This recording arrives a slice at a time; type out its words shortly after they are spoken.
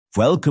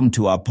Welcome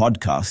to our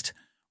podcast,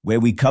 where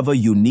we cover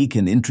unique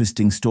and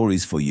interesting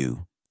stories for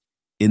you.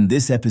 In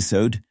this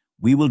episode,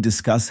 we will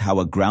discuss how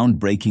a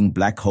groundbreaking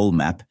black hole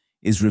map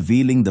is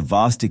revealing the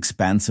vast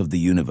expanse of the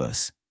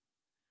universe.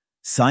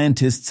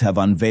 Scientists have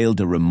unveiled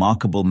a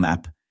remarkable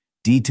map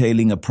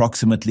detailing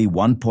approximately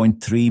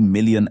 1.3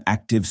 million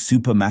active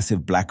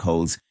supermassive black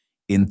holes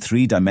in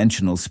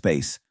three-dimensional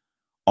space,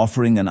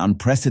 offering an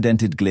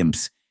unprecedented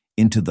glimpse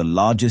into the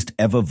largest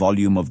ever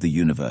volume of the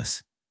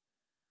universe.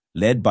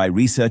 Led by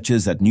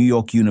researchers at New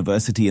York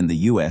University in the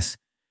US,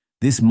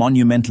 this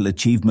monumental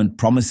achievement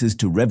promises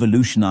to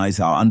revolutionize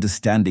our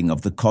understanding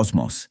of the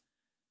cosmos.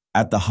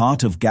 At the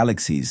heart of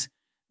galaxies,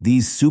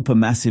 these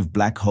supermassive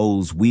black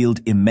holes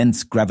wield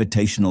immense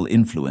gravitational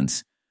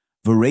influence,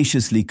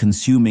 voraciously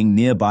consuming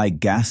nearby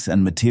gas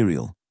and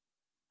material.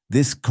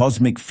 This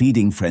cosmic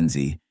feeding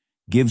frenzy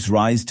gives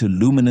rise to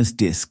luminous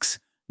disks,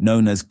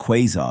 known as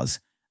quasars,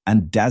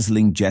 and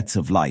dazzling jets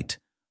of light,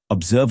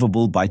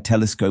 observable by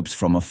telescopes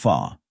from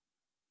afar.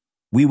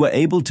 We were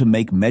able to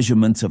make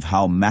measurements of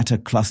how matter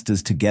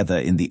clusters together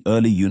in the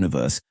early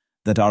universe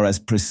that are as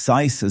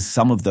precise as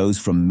some of those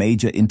from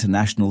major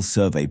international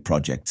survey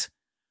projects,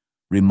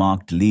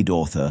 remarked lead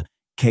author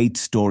Kate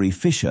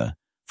Story-Fisher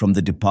from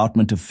the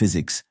Department of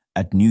Physics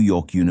at New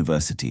York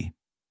University.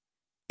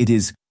 It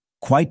is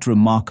quite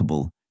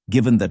remarkable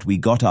given that we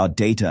got our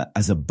data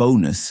as a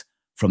bonus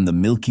from the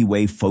Milky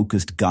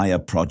Way-focused Gaia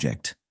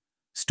project,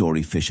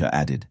 Story-Fisher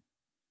added.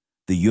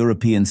 The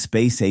European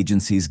Space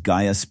Agency's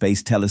Gaia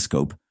Space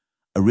Telescope,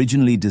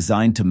 originally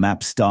designed to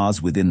map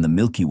stars within the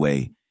Milky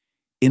Way,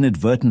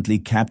 inadvertently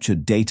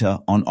captured data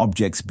on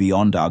objects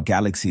beyond our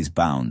galaxy's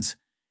bounds,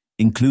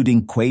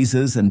 including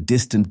quasars and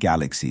distant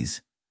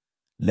galaxies.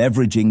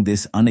 Leveraging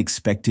this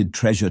unexpected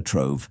treasure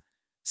trove,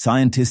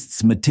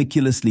 scientists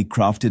meticulously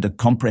crafted a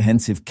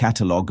comprehensive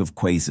catalogue of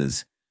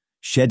quasars,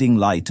 shedding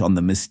light on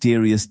the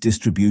mysterious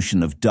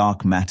distribution of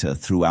dark matter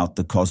throughout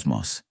the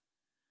cosmos.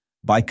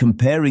 By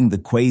comparing the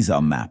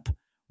quasar map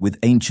with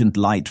ancient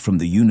light from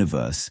the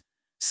universe,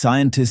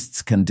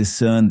 scientists can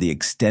discern the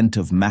extent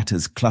of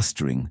matter's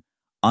clustering,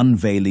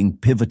 unveiling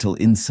pivotal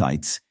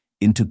insights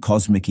into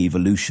cosmic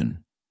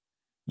evolution.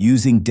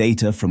 Using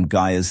data from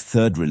Gaia's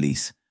third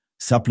release,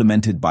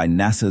 supplemented by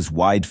NASA's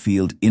Wide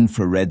Field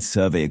Infrared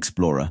Survey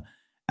Explorer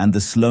and the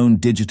Sloan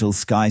Digital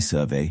Sky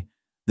Survey,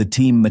 the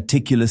team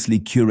meticulously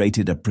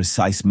curated a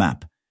precise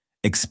map,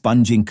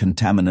 expunging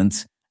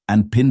contaminants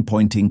and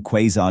pinpointing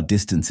quasar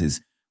distances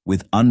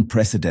with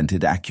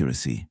unprecedented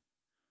accuracy.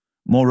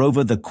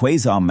 Moreover, the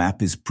quasar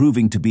map is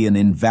proving to be an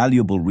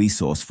invaluable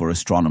resource for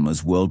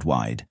astronomers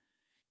worldwide,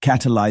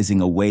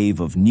 catalyzing a wave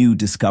of new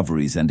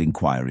discoveries and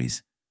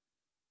inquiries.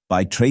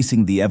 By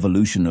tracing the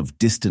evolution of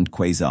distant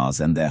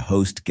quasars and their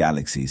host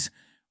galaxies,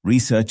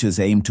 researchers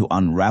aim to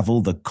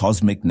unravel the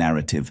cosmic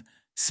narrative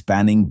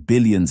spanning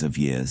billions of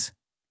years.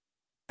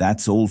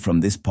 That's all from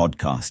this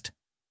podcast.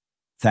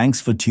 Thanks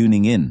for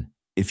tuning in.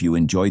 If you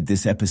enjoyed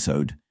this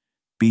episode,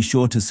 be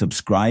sure to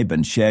subscribe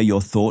and share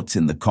your thoughts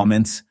in the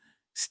comments.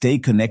 Stay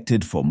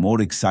connected for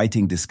more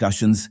exciting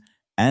discussions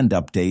and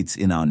updates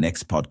in our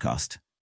next podcast.